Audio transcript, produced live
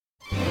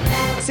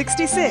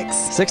66.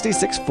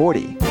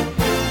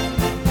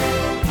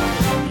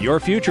 6640.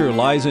 Your future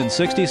lies in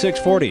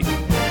 6640.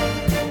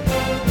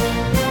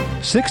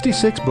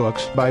 66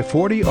 books by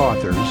 40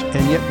 authors,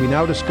 and yet we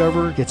now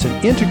discover it's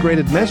an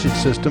integrated message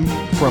system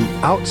from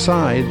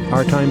outside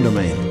our time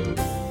domain.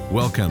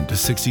 Welcome to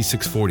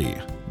 6640,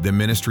 the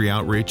ministry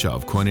outreach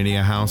of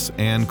Koinonia House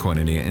and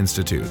Koinonia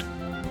Institute.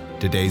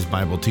 Today's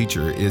Bible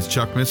teacher is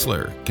Chuck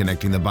Missler,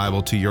 connecting the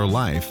Bible to your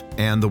life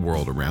and the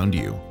world around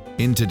you.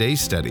 In today's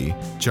study,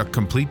 Chuck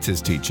completes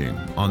his teaching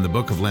on the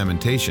book of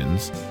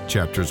Lamentations,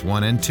 chapters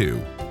 1 and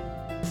 2.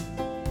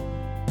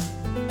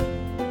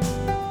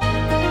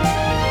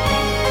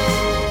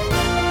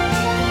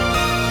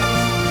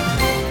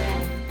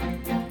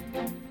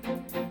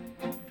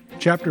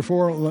 Chapter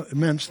 4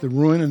 laments the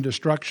ruin and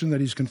destruction that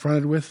he's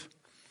confronted with.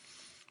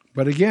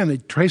 But again,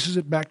 it traces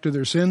it back to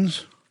their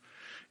sins.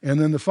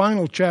 And then the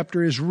final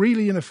chapter is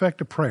really, in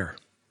effect, a prayer.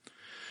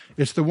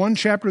 It's the one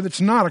chapter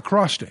that's not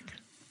acrostic.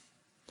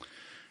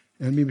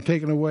 And be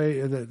taken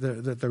away,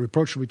 that the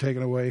reproach will be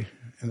taken away,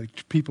 and the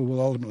people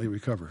will ultimately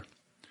recover.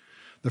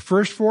 The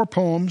first 4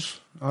 poems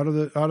out of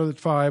the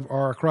 5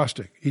 are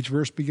acrostic. Each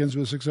verse begins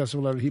with a successive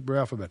letter of the Hebrew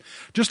alphabet.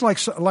 Just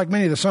like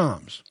many of the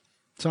Psalms.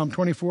 Psalm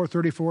 24,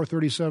 34,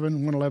 37,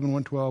 111,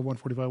 112,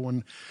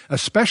 145,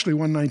 especially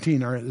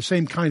 119 are the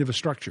same kind of a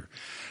structure.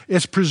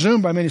 It's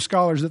presumed by many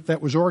scholars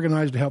that was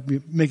organized to help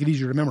make it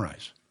easier to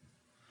memorize.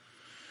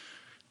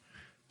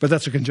 But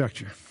that's a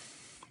conjecture.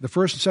 The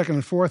first, second,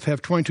 and fourth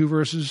have 22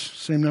 verses,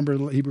 same number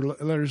of Hebrew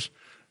letters.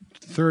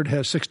 Third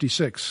has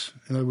 66.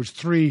 In other words,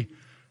 3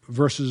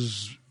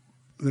 verses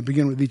that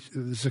begin with each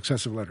of the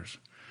successive letters.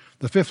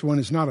 The fifth one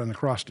is not an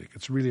acrostic.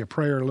 It's really a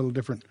prayer, a little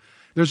different.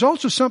 There's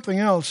also something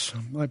else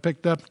I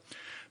picked up.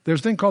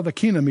 There's a thing called the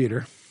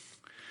kenometer.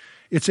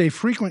 It's a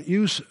frequent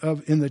use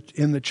of in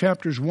the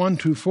chapters 1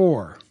 to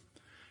 4.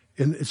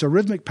 It's a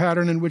rhythmic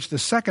pattern in which the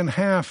second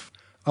half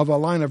of a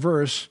line of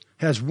verse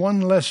has one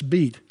less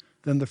beat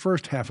than the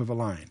first half of a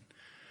line.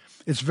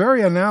 It's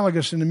very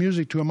analogous in the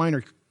music to a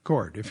minor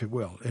chord, if it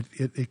will.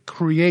 It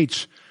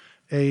creates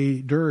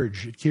a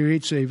dirge. It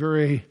creates a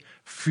very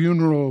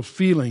funeral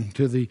feeling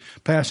to the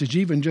passage,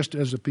 even just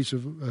as a piece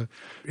of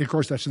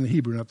course, that's in the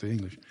Hebrew, not the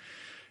English.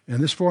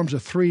 And this forms a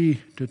 3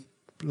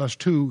 plus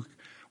 2,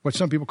 what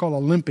some people call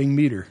a limping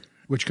meter,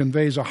 which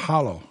conveys a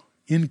hollow,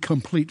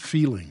 incomplete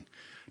feeling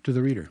to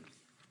the reader.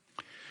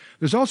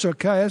 There's also a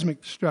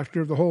chiasmic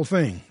structure of the whole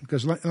thing,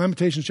 because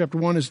Lamentations chapter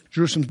 1 is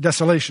Jerusalem's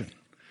desolation.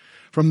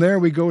 From there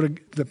we go to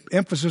the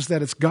emphasis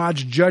that it's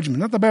God's judgment,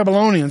 not the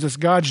Babylonians, it's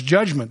God's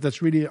judgment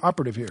that's really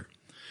operative here.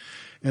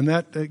 And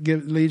that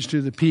leads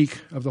to the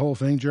peak of the whole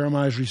thing,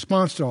 Jeremiah's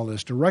response to all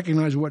this, to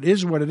recognize what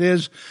it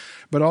is,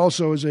 but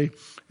also as a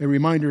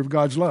reminder of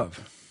God's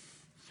love.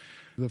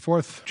 The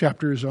fourth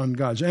chapter is on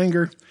God's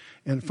anger,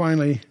 and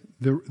finally,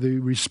 the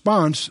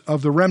response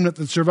of the remnant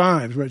that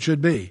survives, what it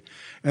should be.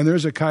 And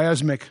there's a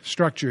chiasmic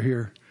structure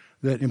here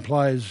that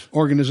implies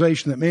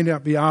organization that may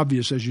not be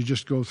obvious as you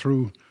just go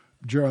through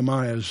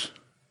Jeremiah's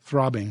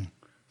throbbing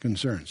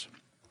concerns.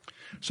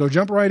 So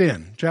jump right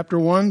in. Chapter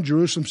 1,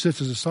 Jerusalem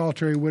sits as a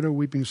solitary widow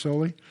weeping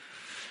solely.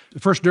 The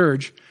first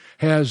dirge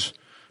is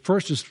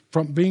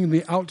from being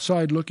the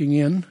outside looking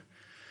in,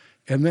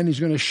 and then he's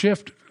going to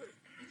shift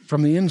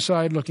from the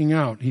inside looking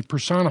out. He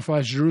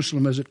personifies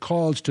Jerusalem as it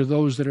calls to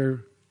those that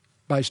are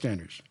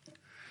bystanders.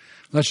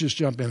 Let's just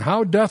jump in.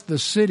 How doth the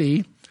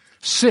city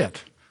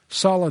sit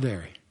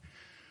solitary,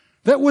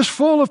 that was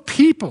full of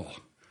people?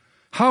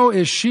 How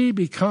is she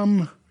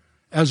become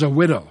as a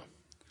widow?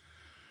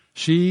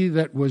 She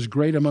that was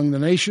great among the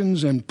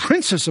nations and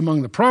princess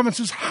among the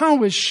provinces,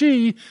 how is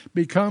she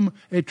become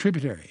a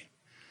tributary?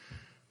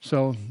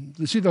 So,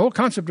 you see, the whole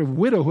concept of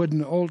widowhood in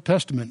the Old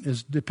Testament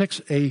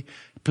depicts a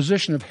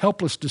position of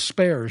helpless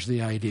despair is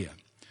the idea.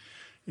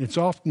 It's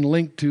often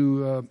linked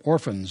to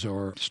orphans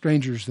or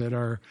strangers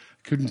that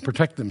couldn't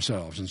protect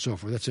themselves and so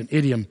forth. That's an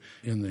idiom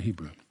in the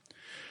Hebrew.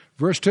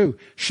 Verse 2,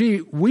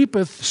 she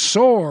weepeth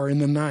sore in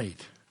the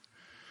night,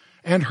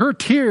 and her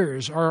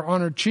tears are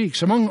on her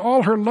cheeks. Among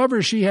all her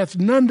lovers she hath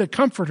none to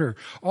comfort her.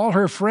 All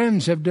her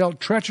friends have dealt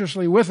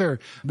treacherously with her.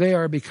 They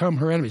are become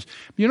her enemies.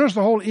 You notice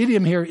the whole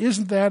idiom here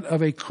isn't that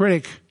of a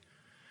critic.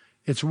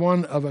 It's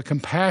one of a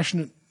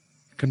compassionate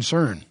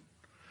concern.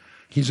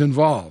 He's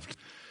involved.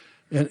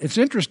 And it's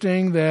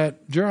interesting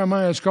that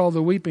Jeremiah is called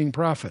the weeping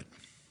prophet.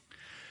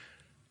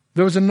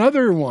 There was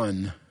another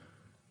one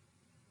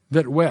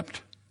that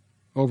wept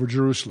over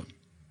Jerusalem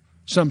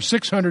some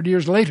 600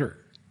 years later,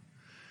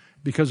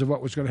 because of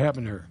what was going to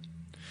happen to her.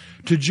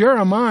 To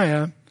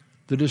Jeremiah,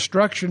 the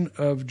destruction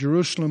of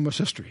Jerusalem was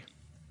history.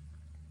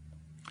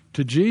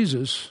 To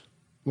Jesus,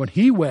 when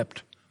he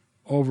wept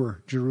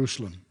over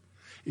Jerusalem,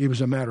 it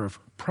was a matter of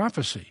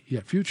prophecy,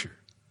 yet future.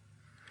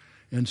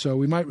 And so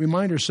we might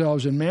remind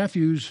ourselves in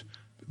Matthew's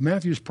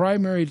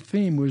primary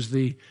theme was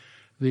the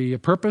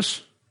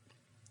purpose,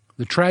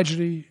 the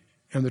tragedy,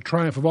 and the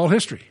triumph of all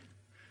history.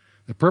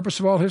 The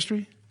purpose of all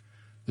history,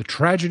 the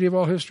tragedy of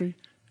all history,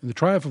 and the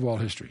triumph of all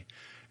history.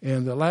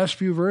 And the last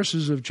few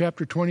verses of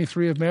chapter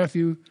 23 of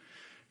Matthew,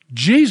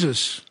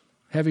 Jesus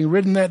having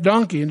ridden that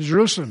donkey into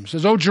Jerusalem,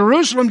 says, O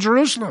Jerusalem,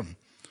 Jerusalem,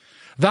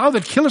 thou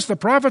that killest the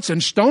prophets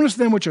and stonest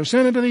them which are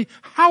sent unto thee,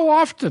 how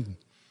often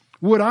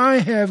would I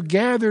have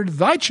gathered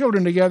thy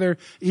children together,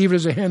 even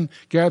as a hen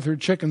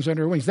gathered chickens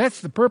under her wings?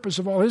 That's the purpose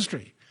of all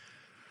history.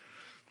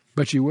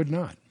 But you would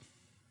not.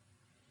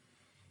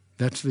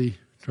 That's the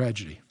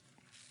tragedy.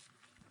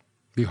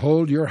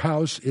 Behold, your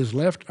house is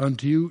left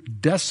unto you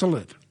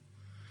desolate.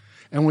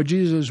 And when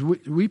Jesus is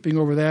weeping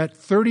over that,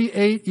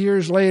 38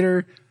 years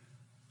later,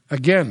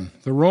 again,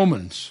 the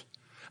Romans,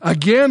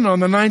 again on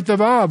the 9th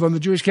of Av, on the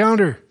Jewish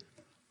calendar,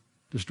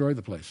 destroyed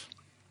the place.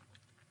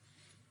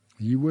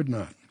 You would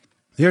not.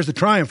 Here's the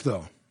triumph,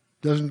 though.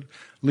 Doesn't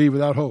leave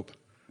without hope.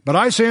 But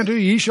I say unto you,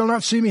 ye shall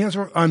not see me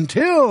henceforth,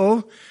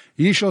 until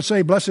ye shall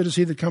say, Blessed is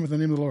he that cometh in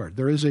the name of the Lord.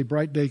 There is a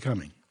bright day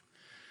coming.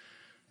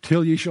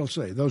 Till ye shall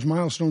say. Those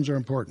milestones are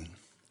important.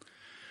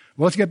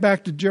 Well, let's get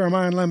back to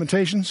Jeremiah and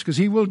Lamentations, because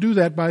he will do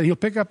that. He'll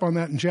pick up on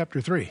that in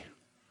chapter 3.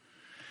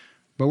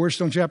 But we're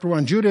still in chapter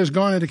 1. Judah has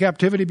gone into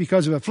captivity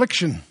because of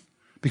affliction,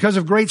 because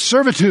of great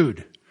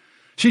servitude.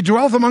 She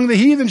dwelleth among the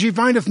heathen, she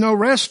findeth no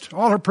rest.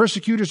 All her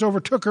persecutors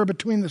overtook her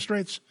between the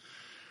straits.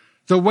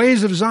 The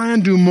ways of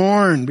Zion do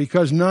mourn,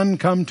 because none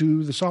come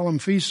to the solemn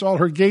feasts. All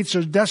her gates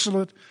are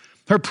desolate.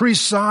 Her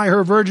priests sigh,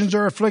 her virgins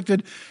are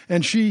afflicted,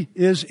 and she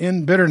is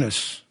in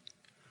bitterness.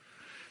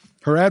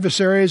 Her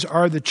adversaries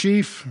are the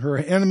chief, her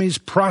enemies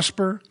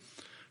prosper,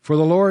 for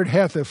the Lord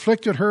hath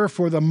afflicted her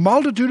for the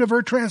multitude of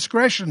her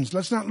transgressions.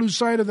 Let's not lose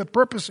sight of the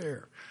purpose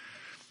here.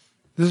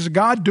 This is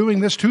God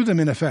doing this to them,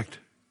 in effect.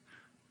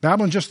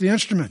 Babylon's just the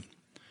instrument.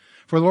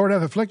 For the Lord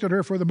hath afflicted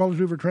her for the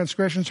multitude of her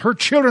transgressions. Her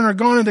children are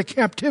gone into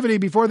captivity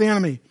before the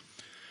enemy.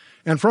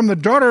 And from the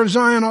daughter of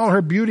Zion all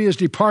her beauty is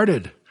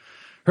departed.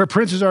 Her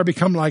princes are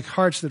become like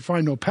harts that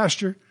find no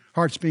pasture.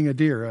 Harts being a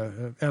deer,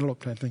 an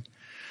antelope type thing.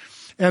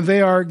 And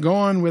they are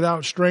gone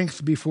without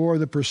strength before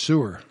the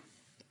pursuer.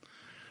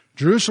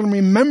 Jerusalem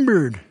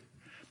remembered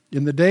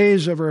in the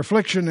days of her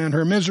affliction and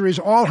her miseries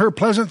all her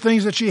pleasant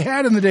things that she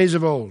had in the days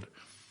of old.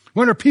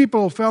 When her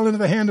people fell into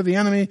the hand of the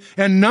enemy,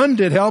 and none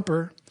did help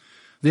her,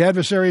 the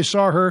adversaries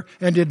saw her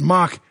and did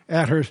mock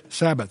at her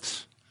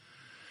Sabbaths.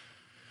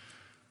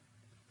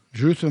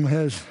 Jerusalem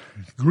has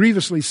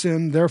grievously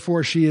sinned,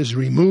 therefore she is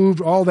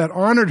removed. All that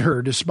honored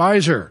her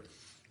despise her,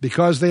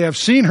 because they have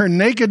seen her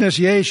nakedness,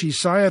 yea, she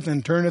sigheth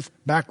and turneth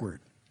backward.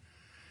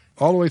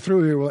 All the way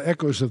through here will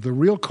echoes of the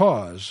real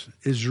cause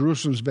is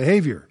Jerusalem's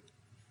behavior.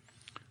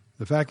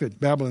 The fact that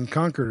Babylon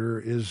conquered her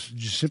is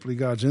just simply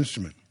God's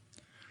instrument.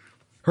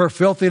 Her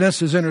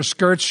filthiness is in her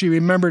skirts. She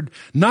remembered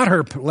not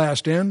her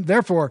last end.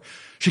 Therefore,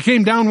 she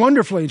came down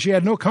wonderfully, and she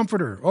had no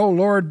comforter. O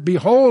Lord,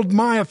 behold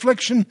my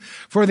affliction,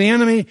 for the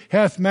enemy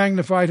hath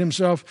magnified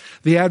himself.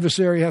 The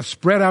adversary hath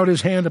spread out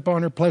his hand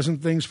upon her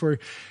pleasant things, for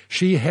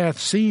she hath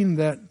seen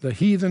that the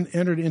heathen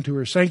entered into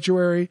her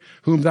sanctuary,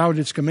 whom thou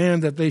didst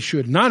command that they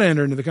should not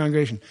enter into the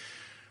congregation.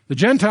 The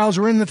Gentiles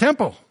were in the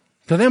temple.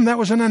 To them that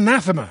was an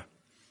anathema.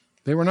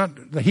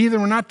 The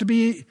heathen were not to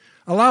be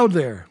allowed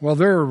there. Well,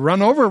 they're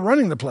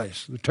running the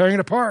place. They're tearing it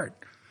apart,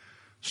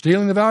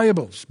 stealing the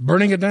valuables,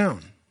 burning it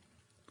down.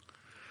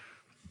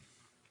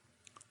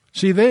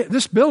 See,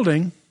 this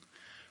building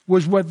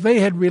was what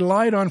they had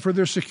relied on for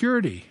their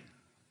security.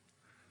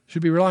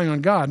 Should be relying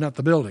on God, not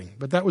the building.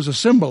 But that was a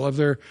symbol of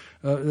their,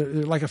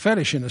 like a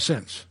fetish in a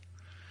sense.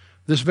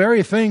 This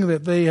very thing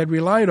that they had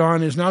relied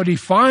on is now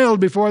defiled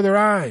before their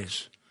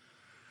eyes.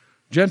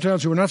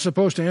 Gentiles who were not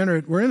supposed to enter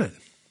it were in it.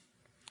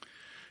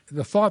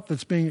 The thought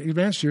that's being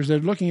advanced here is they're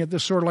looking at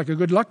this sort of like a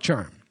good luck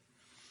charm.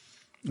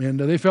 And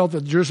they felt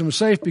that Jerusalem was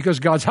safe because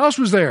God's house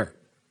was there.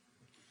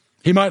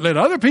 He might let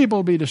other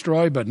people be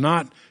destroyed, but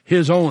not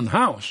his own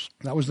house.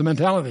 That was the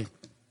mentality.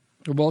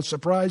 Well,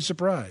 surprise,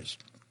 surprise.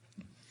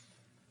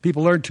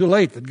 People learned too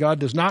late that God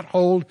does not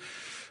hold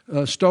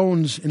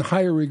stones in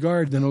higher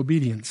regard than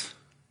obedience.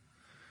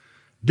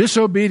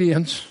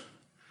 Disobedience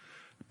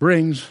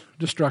brings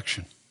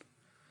destruction.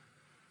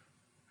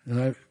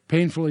 And I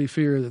painfully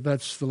fear that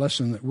that's the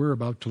lesson that we're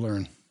about to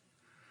learn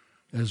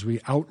as we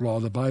outlaw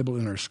the Bible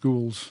in our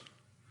schools,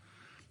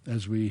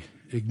 as we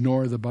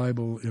ignore the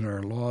Bible in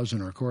our laws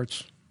and our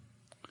courts.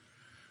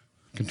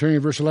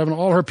 Continuing verse 11,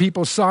 all her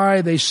people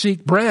sigh, they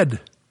seek bread.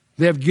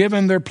 They have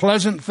given their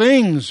pleasant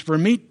things for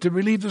meat to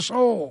relieve the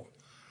soul.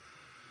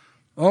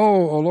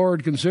 Oh, O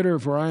Lord, consider,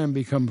 for I am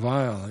become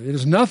vile. It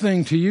is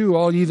nothing to you,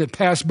 all ye that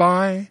pass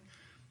by.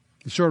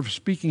 He's sort of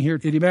speaking here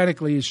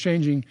idiomatically. He's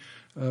changing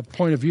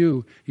point of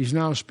view. He's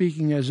now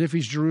speaking as if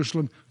he's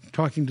Jerusalem,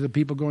 talking to the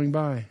people going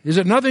by. Is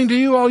it nothing to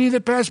you, all ye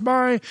that pass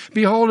by?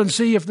 Behold and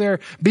see if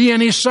there be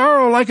any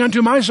sorrow like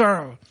unto my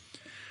sorrow,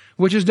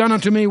 which is done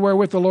unto me,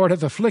 wherewith the Lord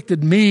hath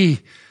afflicted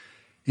me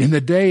in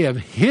the day of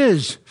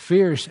his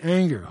fierce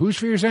anger. Whose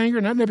fierce anger?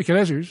 Not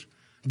Nebuchadnezzar's.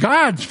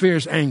 God's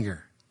fierce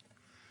anger.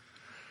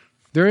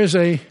 There is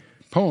a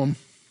poem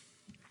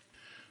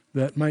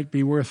that might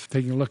be worth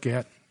taking a look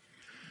at.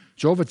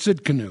 It's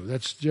Tzidkenu.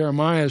 That's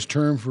Jeremiah's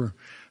term for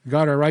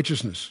God our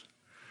righteousness.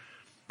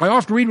 I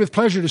oft read with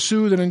pleasure to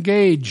soothe and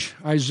engage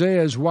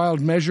Isaiah's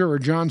wild measure or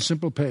John's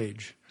simple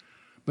page.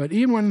 But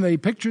even when they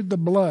pictured the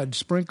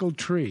blood-sprinkled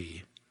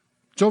tree,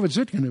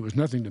 Tzovitzitkin was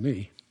nothing to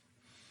me.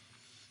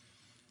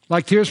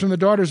 Like tears from the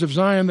daughters of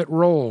Zion that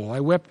roll, I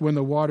wept when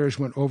the waters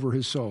went over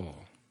his soul.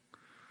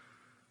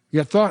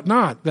 Yet thought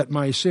not that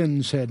my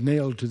sins had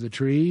nailed to the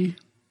tree.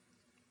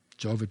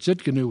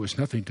 Tzovitzitkin was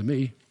nothing to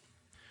me.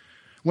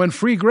 When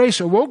free grace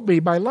awoke me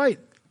by light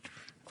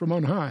from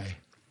on high,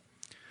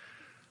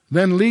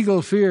 then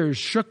legal fears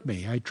shook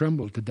me, I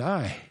trembled to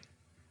die.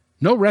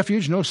 No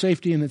refuge, no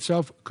safety in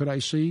itself could I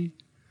see.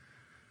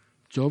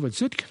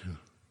 Tzovitzitkin,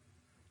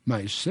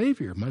 my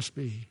Savior must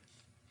be.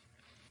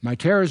 My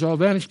terrors all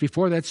vanished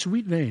before that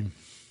sweet name.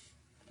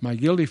 My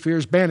guilty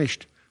fears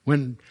banished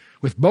when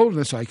with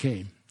boldness I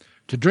came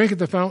to drink at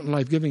the fountain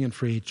life-giving and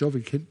free.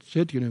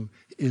 Tzovitzitkin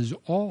is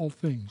all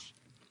things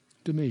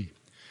to me.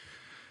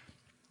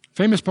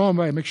 Famous poem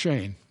by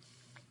McShane.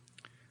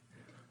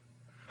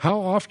 How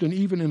often,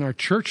 even in our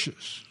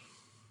churches,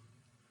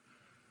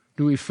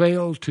 do we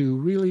fail to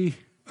really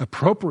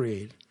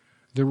appropriate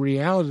the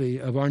reality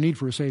of our need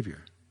for a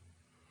Savior?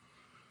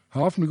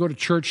 How often we go to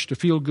church to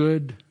feel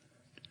good,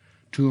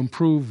 to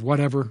improve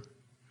whatever,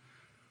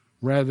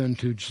 rather than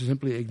to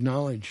simply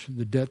acknowledge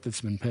the debt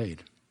that's been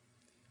paid.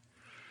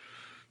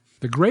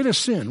 The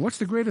greatest sin, what's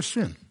the greatest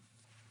sin?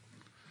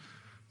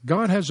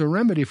 God has a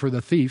remedy for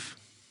the thief.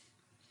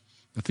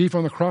 The thief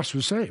on the cross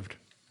was saved.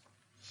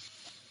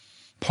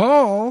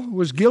 Paul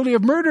was guilty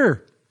of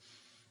murder.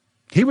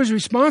 He was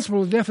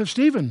responsible for the death of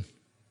Stephen,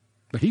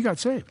 but he got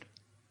saved.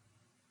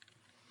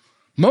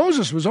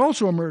 Moses was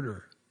also a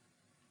murderer.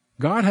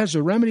 God has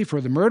a remedy for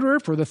the murderer,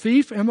 for the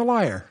thief, and the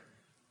liar.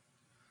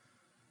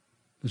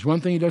 There's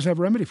one thing he doesn't have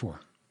a remedy for.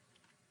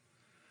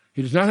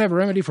 He does not have a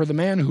remedy for the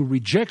man who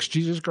rejects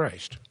Jesus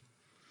Christ.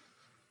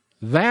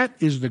 That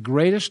is the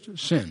greatest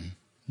sin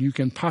you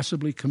can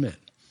possibly commit.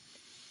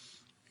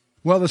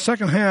 Well, the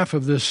second half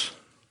of this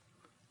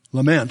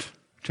lament,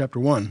 chapter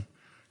 1,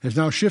 has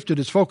now shifted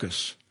its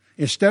focus.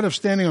 Instead of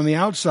standing on the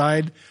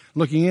outside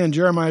looking in,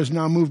 Jeremiah has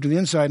now moved to the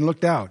inside and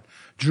looked out.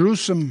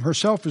 Jerusalem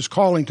herself is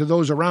calling to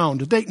those around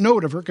to take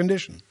note of her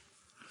condition.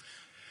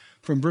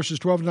 From verses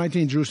 12 to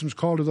 19, Jerusalem's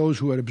call to those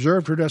who had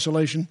observed her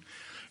desolation.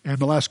 And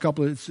the last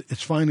couple,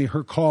 it's finally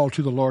her call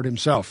to the Lord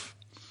himself.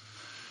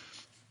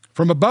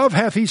 From above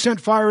hath he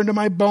sent fire into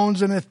my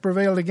bones, and hath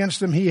prevailed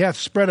against them. He hath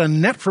spread a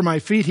net for my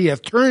feet. He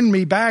hath turned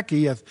me back.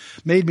 He hath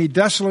made me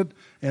desolate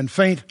and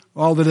faint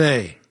all the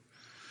day.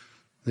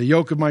 The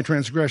yoke of my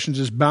transgressions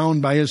is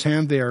bound by his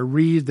hand. They are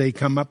wreathed. They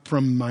come up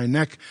from my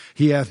neck.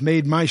 He hath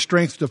made my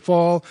strength to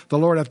fall. The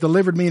Lord hath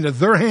delivered me into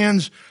their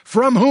hands,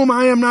 from whom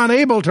I am not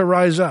able to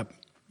rise up.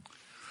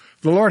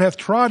 The Lord hath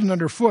trodden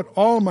under foot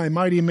all my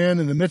mighty men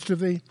in the midst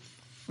of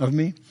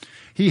me.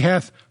 He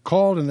hath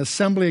called an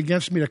assembly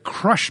against me to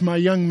crush my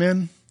young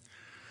men.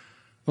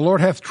 The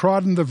Lord hath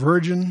trodden the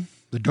virgin,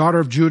 the daughter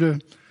of Judah,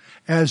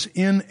 as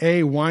in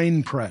a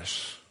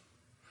winepress.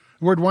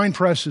 The word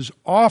winepress is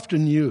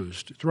often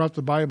used throughout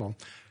the Bible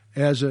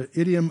as an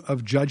idiom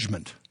of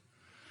judgment.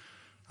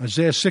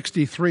 Isaiah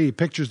 63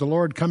 pictures the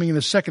Lord coming in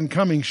his second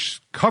coming,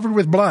 covered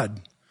with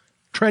blood,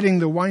 treading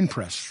the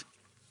winepress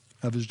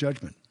of his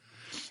judgment.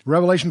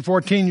 Revelation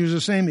 14 uses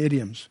the same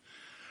idioms.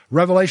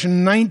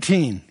 Revelation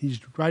 19, he's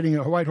riding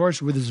a white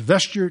horse with his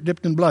vesture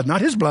dipped in blood.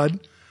 Not his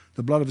blood,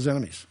 the blood of his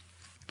enemies.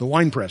 The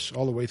winepress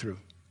all the way through.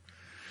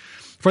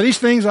 For these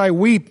things I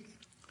weep.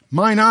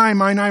 Mine eye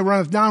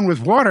runneth down with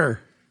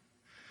water.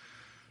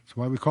 That's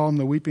why we call him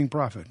the weeping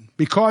prophet.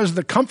 Because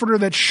the comforter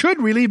that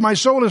should relieve my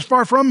soul is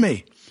far from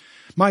me.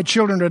 My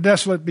children are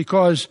desolate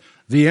because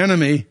the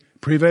enemy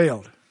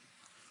prevailed.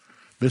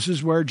 This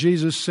is where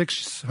Jesus,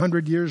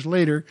 600 years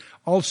later,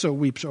 also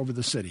weeps over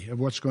the city of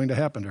what's going to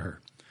happen to her.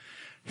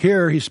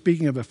 Here he's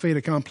speaking of a fait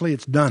accompli.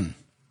 It's done.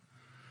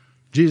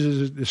 Jesus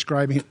is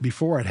describing it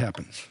before it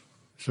happens,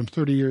 some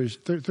 38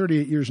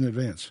 years in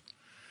advance.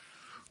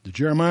 To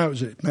Jeremiah, it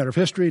was a matter of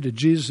history. To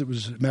Jesus, it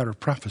was a matter of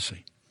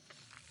prophecy.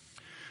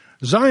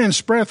 Zion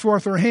spreadeth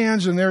forth her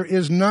hands, and there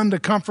is none to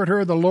comfort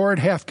her. The Lord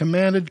hath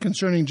commanded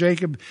concerning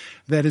Jacob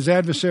that his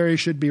adversary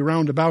should be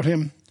round about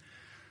him.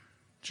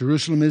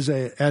 Jerusalem is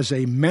as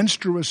a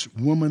menstruous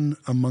woman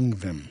among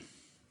them.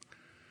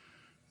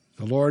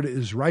 The Lord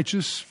is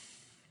righteous,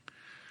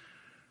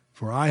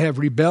 for I have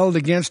rebelled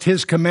against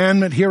his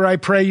commandment. Hear, I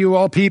pray you,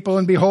 all people,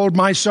 and behold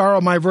my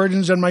sorrow. My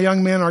virgins and my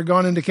young men are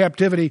gone into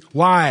captivity.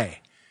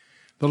 Why?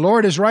 The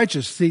Lord is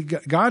righteous. See,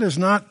 God is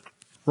not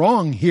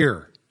wrong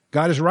here.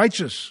 God is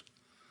righteous.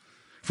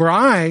 For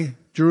I,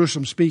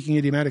 Jerusalem speaking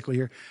idiomatically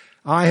here,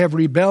 I have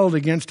rebelled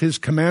against his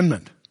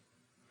commandment.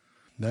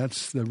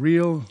 That's the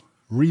real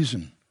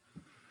reason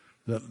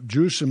that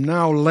Jerusalem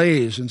now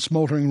lays in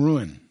smoldering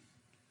ruin.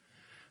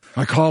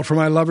 I called for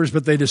my lovers,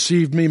 but they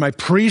deceived me. My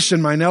priests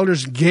and mine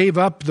elders gave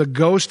up the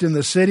ghost in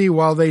the city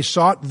while they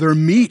sought their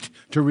meat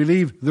to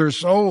relieve their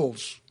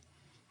souls.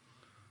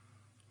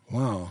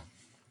 Wow.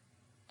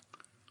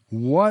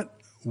 What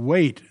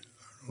weight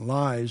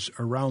lies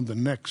around the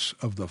necks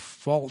of the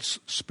false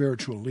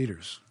spiritual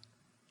leaders?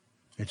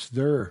 It's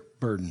their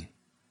burden.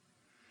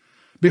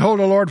 Behold,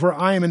 O Lord, for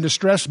I am in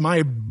distress.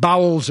 My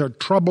bowels are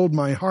troubled.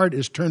 My heart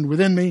is turned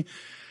within me.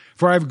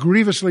 For I have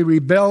grievously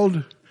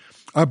rebelled.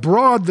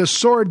 Abroad the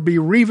sword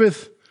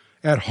bereaveth.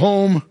 At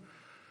home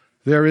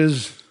there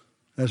is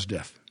as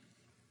death.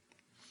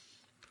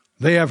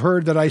 They have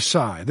heard that I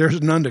sigh. There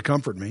is none to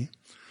comfort me.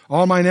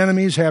 All mine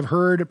enemies have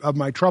heard of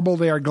my trouble.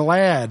 They are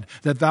glad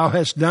that thou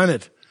hast done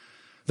it.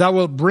 Thou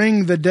wilt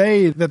bring the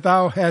day that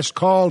thou hast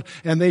called,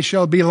 and they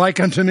shall be like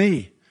unto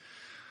me.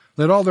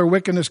 Let all their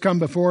wickedness come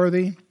before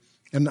thee,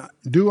 and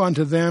do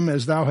unto them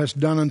as thou hast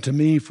done unto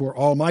me, for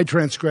all my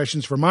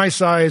transgressions, for my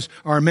sighs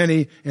are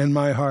many, and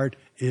my heart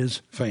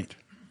is faint.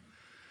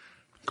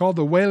 Called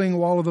the Wailing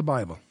Wall of the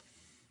Bible.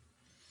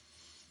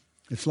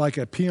 It's like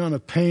a paean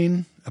of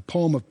pain, a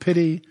poem of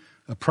pity,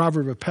 a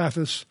proverb of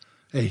pathos,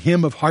 a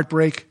hymn of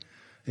heartbreak,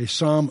 a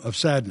psalm of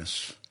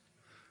sadness,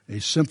 a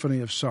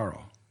symphony of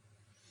sorrow.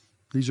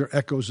 These are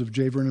echoes of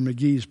J. Vernon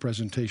McGee's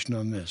presentation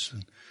on this.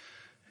 And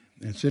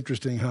it's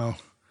interesting how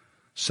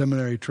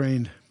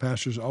seminary-trained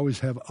pastors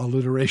always have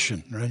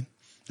alliteration, right?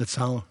 That's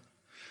how.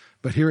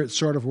 But here it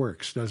sort of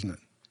works, doesn't it?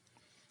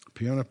 A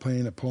paean of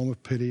pain, a poem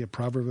of pity, a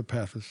proverb of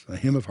pathos, a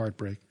hymn of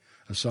heartbreak,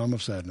 a psalm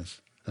of sadness,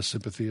 a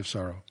sympathy of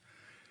sorrow,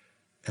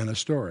 and a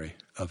story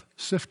of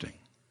sifting.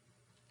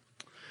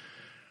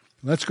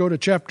 Let's go to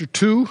chapter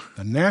 2.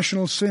 The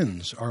national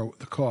sins are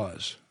the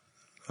cause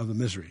of the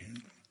misery.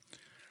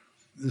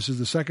 This is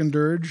the second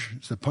dirge.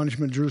 It's the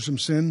punishment of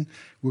Jerusalem's sin.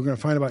 We're going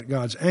to find about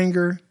God's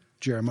anger,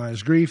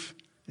 Jeremiah's grief,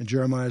 and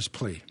Jeremiah's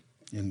plea.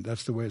 And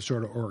that's the way it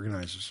sort of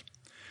organizes.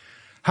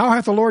 How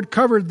hath the Lord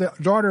covered the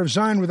daughter of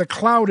Zion with a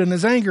cloud in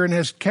his anger, and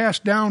has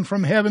cast down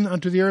from heaven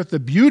unto the earth the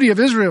beauty of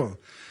Israel,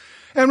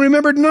 and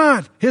remembered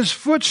not his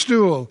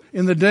footstool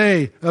in the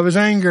day of his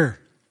anger.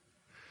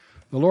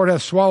 The Lord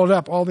hath swallowed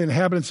up all the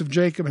inhabitants of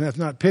Jacob, and hath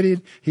not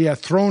pitied. He hath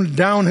thrown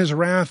down his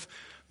wrath,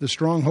 the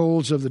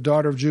strongholds of the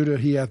daughter of Judah.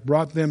 He hath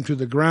brought them to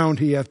the ground.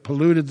 He hath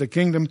polluted the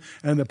kingdom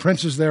and the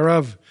princes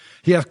thereof.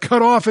 He hath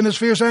cut off in his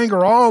fierce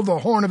anger all the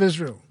horn of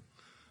Israel,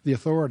 the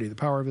authority, the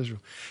power of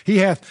Israel. He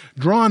hath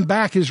drawn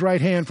back his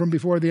right hand from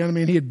before the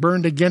enemy, and he had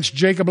burned against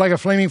Jacob like a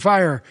flaming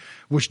fire,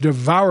 which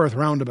devoureth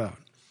round about.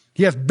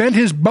 He hath bent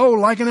his bow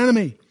like an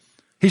enemy.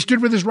 He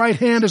stood with his right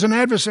hand as an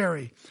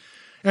adversary,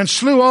 and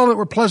slew all that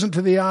were pleasant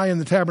to the eye in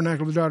the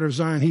tabernacle of the daughter of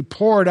Zion. He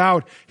poured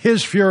out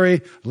his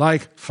fury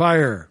like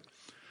fire.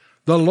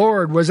 The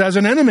Lord was as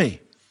an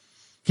enemy.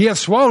 He hath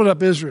swallowed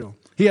up Israel.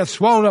 He hath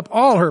swallowed up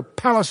all her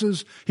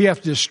palaces. He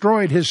hath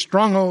destroyed his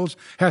strongholds,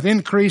 hath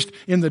increased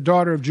in the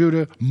daughter of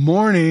Judah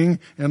mourning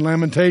and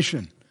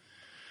lamentation.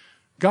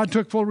 God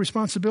took full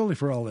responsibility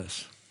for all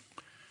this.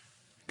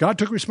 God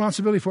took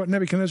responsibility for what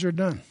Nebuchadnezzar had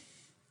done.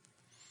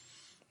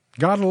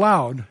 God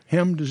allowed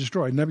him to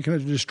destroy,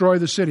 Nebuchadnezzar to destroy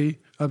the city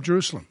of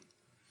Jerusalem.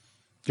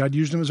 God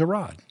used him as a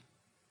rod.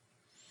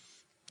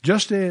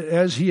 Just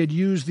as he had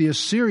used the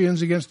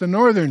Assyrians against the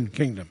northern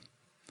kingdom.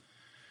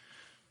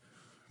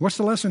 What's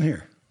the lesson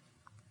here?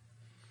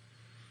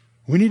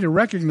 We need to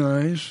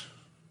recognize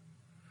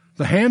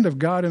the hand of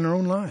God in our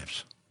own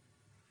lives.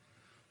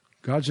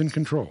 God's in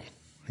control.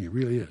 He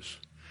really is.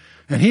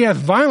 And he hath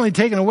violently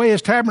taken away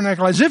his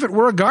tabernacle as if it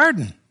were a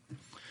garden.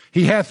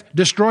 He hath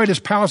destroyed his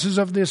palaces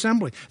of the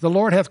assembly. The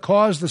Lord hath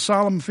caused the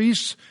solemn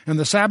feasts and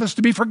the Sabbaths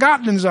to be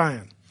forgotten in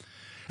Zion,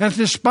 and hath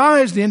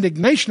despised the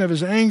indignation of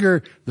his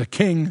anger, the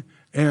king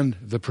and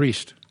the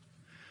priest.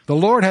 The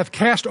Lord hath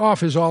cast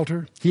off his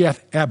altar. He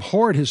hath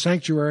abhorred his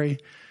sanctuary.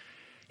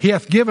 He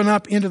hath given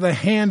up into the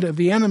hand of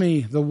the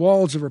enemy the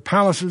walls of her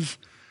palaces.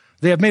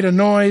 They have made a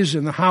noise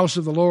in the house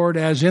of the Lord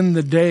as in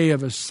the day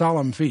of a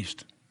solemn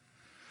feast.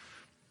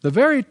 The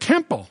very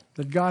temple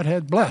that God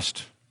had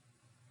blessed,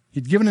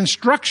 he'd given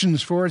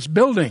instructions for its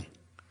building.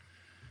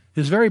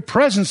 His very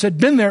presence had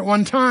been there at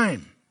one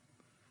time.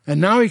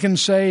 And now he can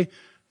say,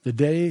 the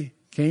day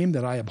came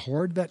that I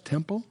abhorred that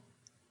temple.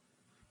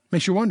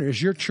 Makes you wonder,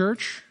 is your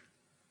church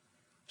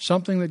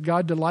something that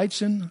God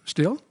delights in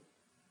still?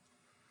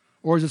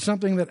 Or is it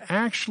something that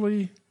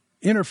actually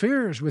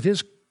interferes with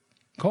his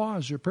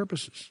cause or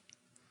purposes?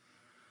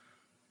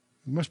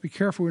 We must be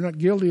careful we're not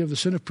guilty of the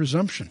sin of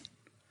presumption.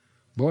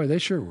 Boy, they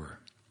sure were.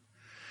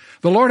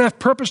 The Lord hath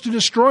purposed to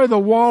destroy the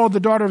wall of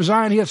the daughter of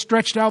Zion. He hath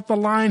stretched out the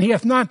line. He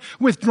hath not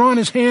withdrawn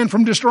his hand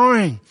from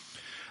destroying.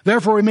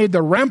 Therefore he made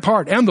the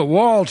rampart and the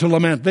wall to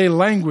lament. They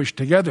languished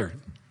together.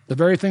 The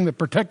very thing that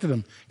protected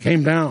them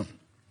came down.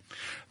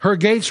 Her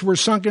gates were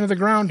sunk into the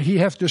ground. He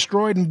hath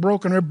destroyed and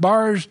broken her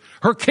bars.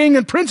 Her king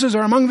and princes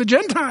are among the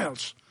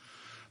Gentiles.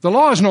 The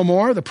law is no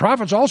more. The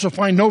prophets also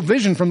find no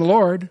vision from the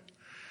Lord.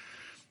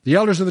 The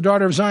elders of the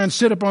daughter of Zion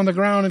sit upon the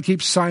ground and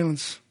keep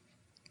silence.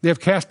 They have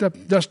cast up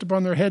dust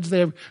upon their heads. They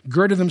have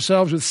girded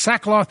themselves with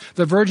sackcloth.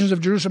 The virgins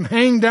of Jerusalem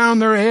hang down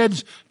their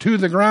heads to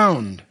the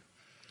ground.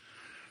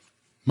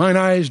 Mine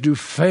eyes do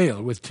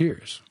fail with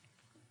tears.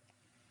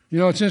 You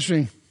know, it's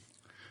interesting.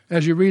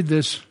 As you read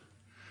this,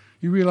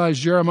 you realize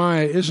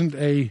Jeremiah isn't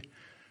a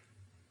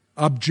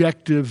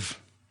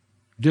objective,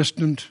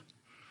 distant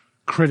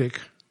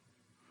critic.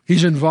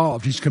 He's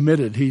involved. He's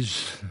committed.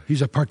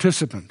 He's a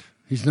participant.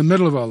 He's in the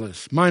middle of all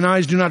this. Mine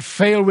eyes do not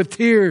fail with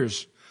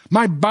tears.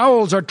 My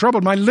bowels are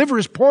troubled. My liver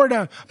is poured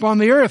out upon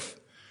the earth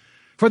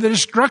for the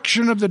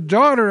destruction of the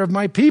daughter of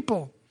my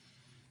people,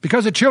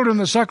 because the children of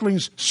the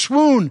sucklings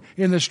swoon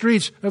in the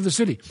streets of the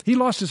city. He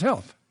lost his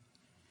health.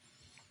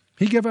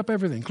 He gave up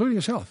everything, including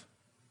his health,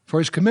 for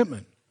his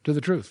commitment to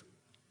the truth.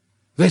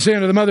 They say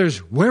unto the mothers,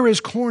 where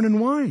is corn and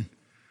wine?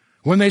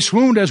 When they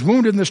swooned as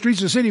wounded in the streets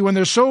of the city, when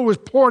their soul was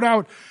poured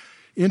out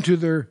into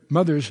their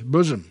mother's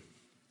bosom.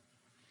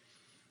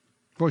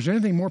 Boy, is there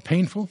anything more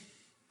painful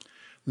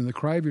than the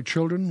cry of your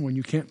children when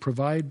you can't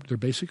provide their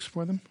basics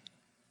for them?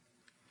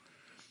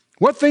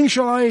 What thing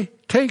shall I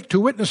take to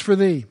witness for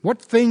thee?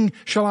 What thing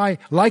shall I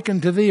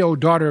liken to thee, O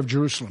daughter of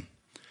Jerusalem?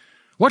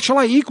 What shall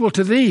I equal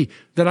to thee,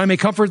 that I may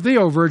comfort thee,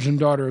 O virgin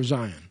daughter of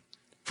Zion?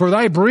 For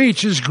thy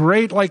breach is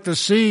great like the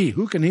sea.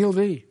 Who can heal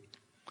thee?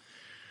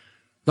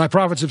 Thy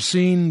prophets have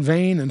seen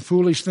vain and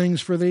foolish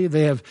things for thee.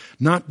 They have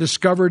not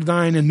discovered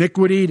thine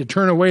iniquity to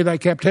turn away thy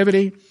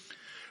captivity,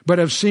 but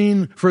have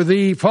seen for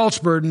thee false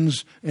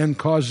burdens and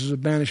causes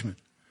of banishment.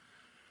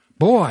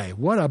 Boy,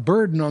 what a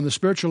burden on the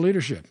spiritual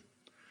leadership.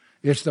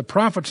 It's the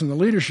prophets and the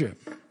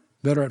leadership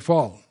that are at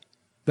fault,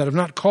 that have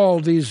not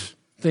called these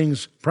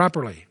things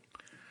properly.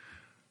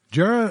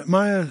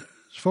 Jeremiah's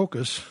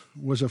focus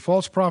was a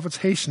false prophet's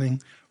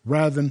hastening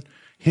rather than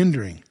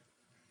hindering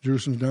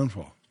Jerusalem's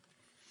downfall.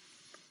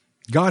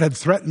 God had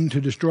threatened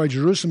to destroy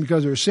Jerusalem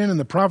because of their sin, and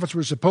the prophets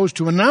were supposed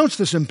to announce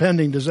this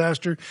impending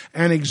disaster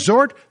and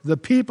exhort the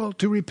people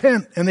to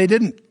repent, and they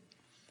didn't.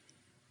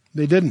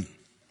 They didn't.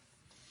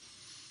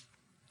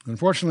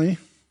 Unfortunately,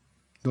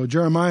 though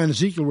Jeremiah and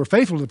Ezekiel were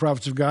faithful to the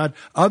prophets of God,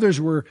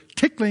 others were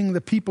tickling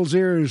the people's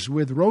ears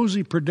with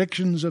rosy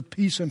predictions of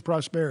peace and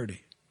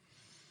prosperity.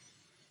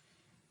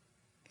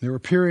 They were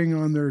appearing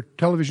on their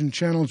television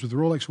channels with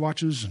Rolex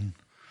watches and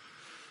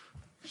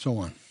so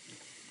on.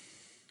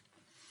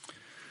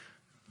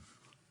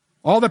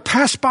 All that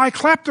pass by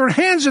clap their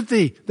hands at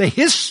thee. They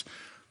hiss,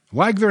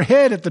 wag their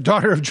head at the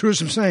daughter of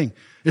Jerusalem, saying,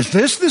 is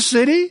this the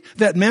city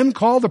that men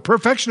call the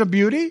perfection of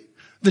beauty,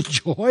 the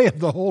joy of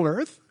the whole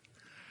earth?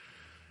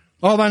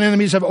 All thine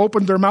enemies have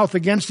opened their mouth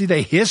against thee.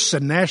 They hiss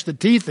and gnash the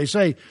teeth. They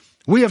say,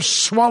 we have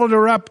swallowed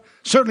her up.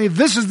 Certainly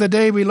this is the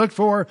day we looked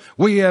for.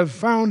 We have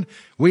found,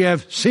 we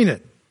have seen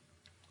it.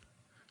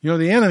 You know,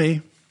 the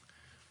enemy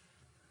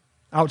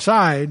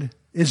outside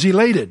is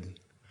elated.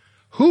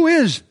 Who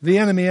is the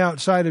enemy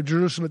outside of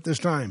Jerusalem at this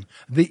time?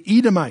 The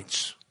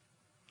Edomites.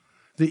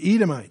 The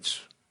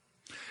Edomites.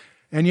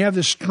 And you have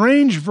this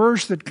strange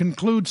verse that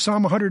concludes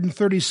Psalm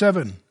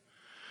 137,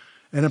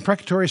 an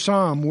imprecatory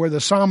psalm where the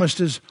psalmist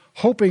is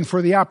hoping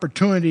for the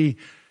opportunity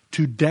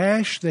to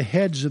dash the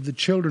heads of the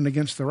children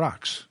against the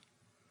rocks.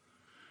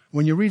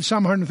 When you read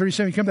Psalm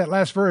 137, you come to that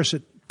last verse,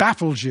 it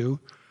baffles you.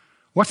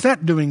 What's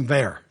that doing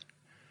there?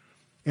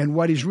 And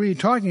what he's really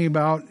talking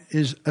about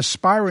is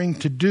aspiring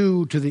to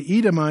do to the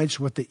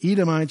Edomites what the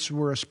Edomites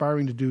were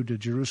aspiring to do to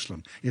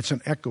Jerusalem. It's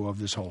an echo of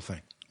this whole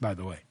thing, by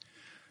the way.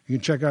 You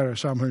can check out our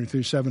Psalm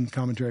 137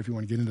 commentary if you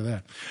want to get into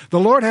that. The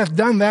Lord hath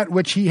done that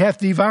which he hath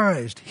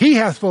devised. He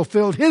hath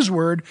fulfilled his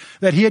word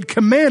that he had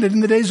commanded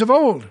in the days of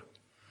old.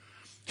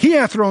 He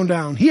hath thrown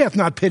down. He hath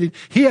not pitied.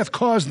 He hath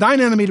caused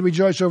thine enemy to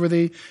rejoice over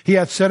thee. He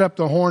hath set up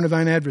the horn of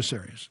thine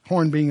adversaries.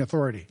 Horn being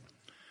authority.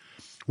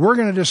 We're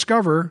going to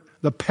discover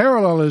the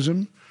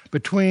parallelism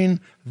between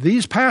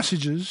these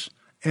passages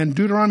and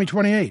Deuteronomy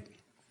 28,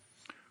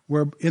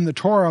 where in the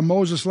Torah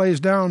Moses lays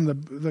down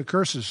the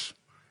curses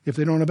if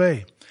they don't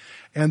obey.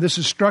 And this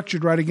is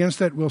structured right against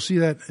that. We'll see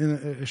that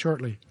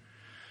shortly.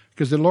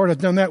 Because the Lord hath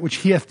done that which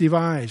he hath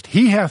devised.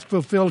 He hath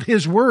fulfilled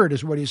his word,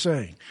 is what he's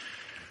saying.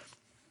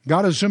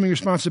 God is assuming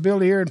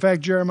responsibility here. In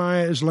fact,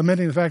 Jeremiah is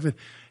lamenting the fact that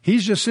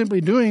he's just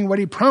simply doing what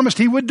he promised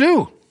he would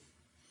do.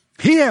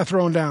 He hath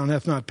thrown down,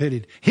 hath not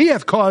pitied. He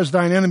hath caused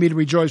thine enemy to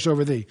rejoice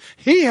over thee.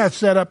 He hath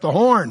set up the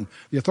horn,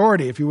 the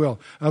authority, if you will,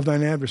 of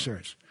thine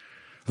adversaries.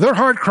 Their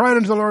heart cried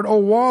unto the Lord, O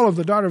wall of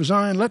the daughter of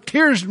Zion, let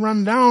tears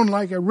run down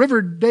like a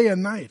river day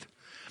and night.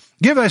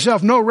 Give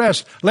thyself no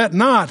rest. Let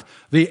not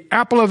the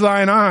apple of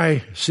thine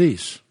eye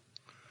cease.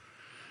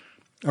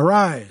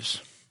 Arise.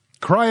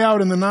 Cry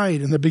out in the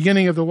night, in the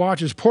beginning of the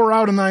watches. Pour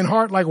out in thine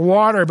heart like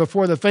water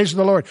before the face of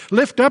the Lord.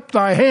 Lift up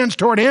thy hands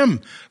toward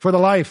him for the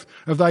life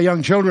of thy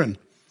young children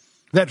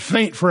that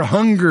faint for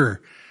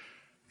hunger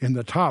in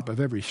the top of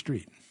every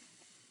street.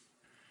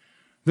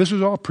 This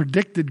was all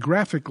predicted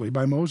graphically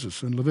by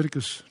Moses in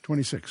Leviticus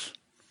 26.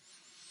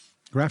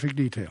 Graphic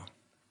detail.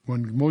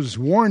 When Moses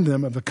warned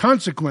them of the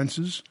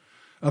consequences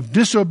of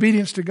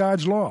disobedience to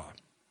God's law.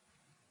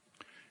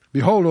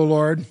 Behold, O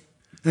Lord,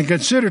 and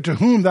consider to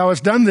whom thou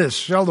hast done this.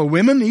 Shall the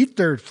women eat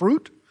their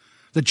fruit?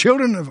 The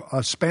children of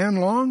a span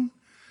long?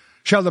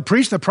 Shall the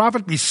priest, the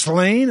prophet, be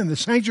slain in the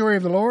sanctuary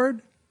of the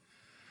Lord?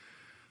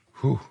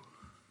 Whew.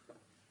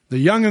 The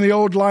young and the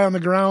old lie on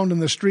the ground in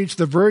the streets.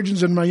 The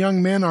virgins and my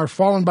young men are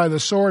fallen by the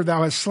sword.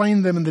 Thou hast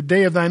slain them in the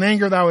day of thine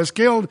anger. Thou hast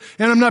killed,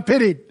 and am not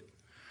pitied.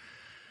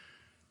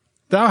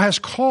 Thou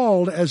hast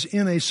called as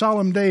in a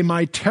solemn day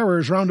my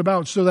terrors round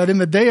about, so that in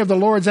the day of the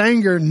Lord's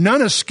anger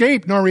none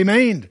escaped nor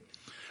remained.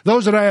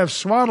 Those that I have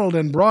swaddled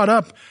and brought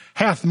up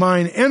hath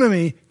mine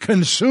enemy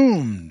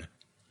consumed.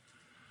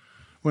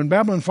 When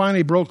Babylon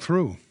finally broke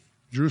through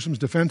Jerusalem's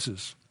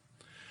defenses,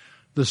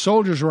 the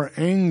soldiers were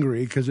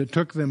angry because it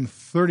took them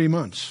 30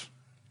 months.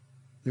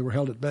 They were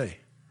held at bay.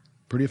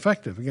 Pretty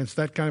effective against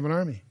that kind of an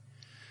army.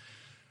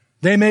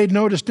 They made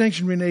no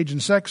distinction between age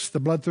and sex. The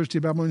bloodthirsty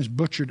Babylonians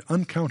butchered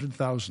uncounted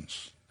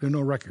thousands. There are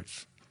no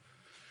records.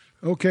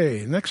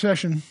 Okay,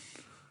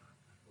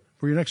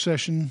 for your next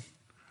session,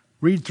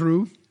 read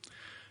through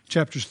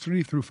chapters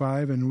 3 through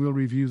 5, and we'll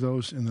review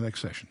those in the next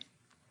session.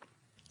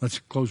 Let's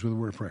close with a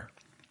word of prayer.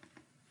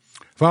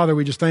 Father,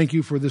 we just thank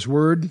you for this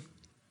word,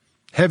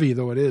 heavy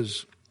though it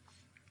is.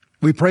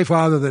 We pray,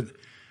 Father, that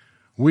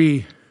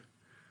we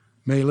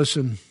may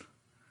listen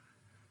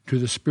to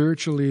the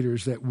spiritual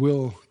leaders that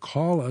will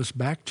call us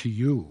back to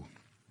you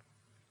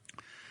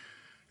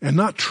and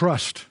not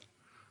trust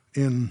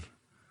in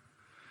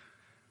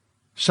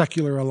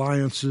secular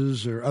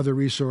alliances or other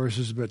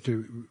resources, but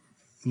to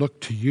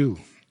look to you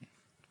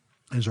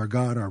as our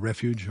God, our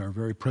refuge, our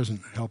very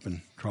present help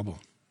in trouble.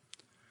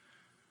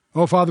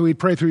 Oh, Father, we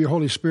pray through your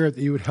Holy Spirit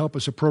that you would help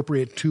us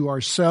appropriate to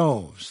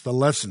ourselves the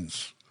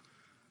lessons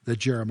that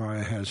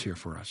Jeremiah has here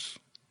for us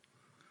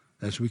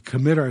as we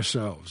commit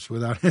ourselves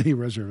without any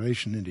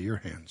reservation into your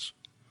hands,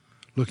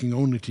 looking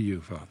only to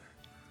you, Father,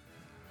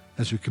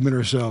 as we commit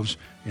ourselves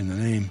in the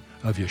name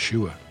of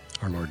Yeshua,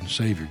 our Lord and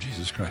Savior,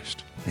 Jesus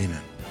Christ.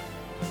 Amen.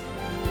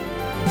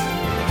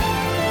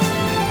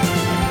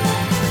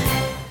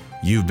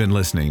 You've been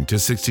listening to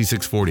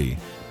 6640,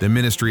 the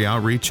ministry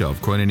outreach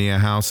of Koinonia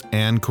House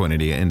and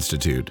Koinonia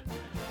Institute.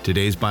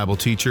 Today's Bible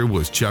teacher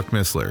was Chuck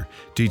Missler,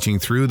 teaching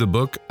through the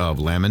book of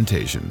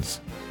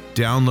Lamentations.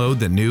 Download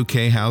the new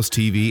K-House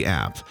TV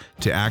app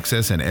to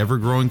access an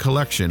ever-growing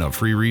collection of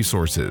free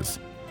resources.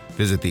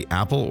 Visit the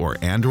Apple or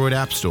Android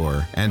App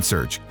Store and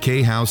search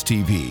K-House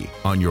TV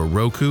on your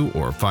Roku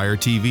or Fire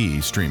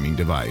TV streaming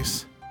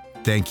device.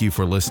 Thank you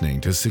for listening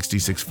to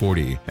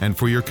 6640 and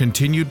for your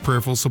continued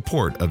prayerful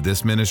support of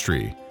this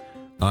ministry.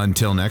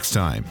 Until next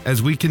time,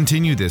 as we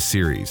continue this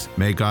series,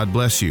 may God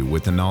bless you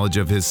with the knowledge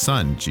of His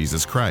Son,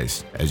 Jesus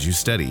Christ, as you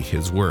study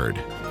His Word.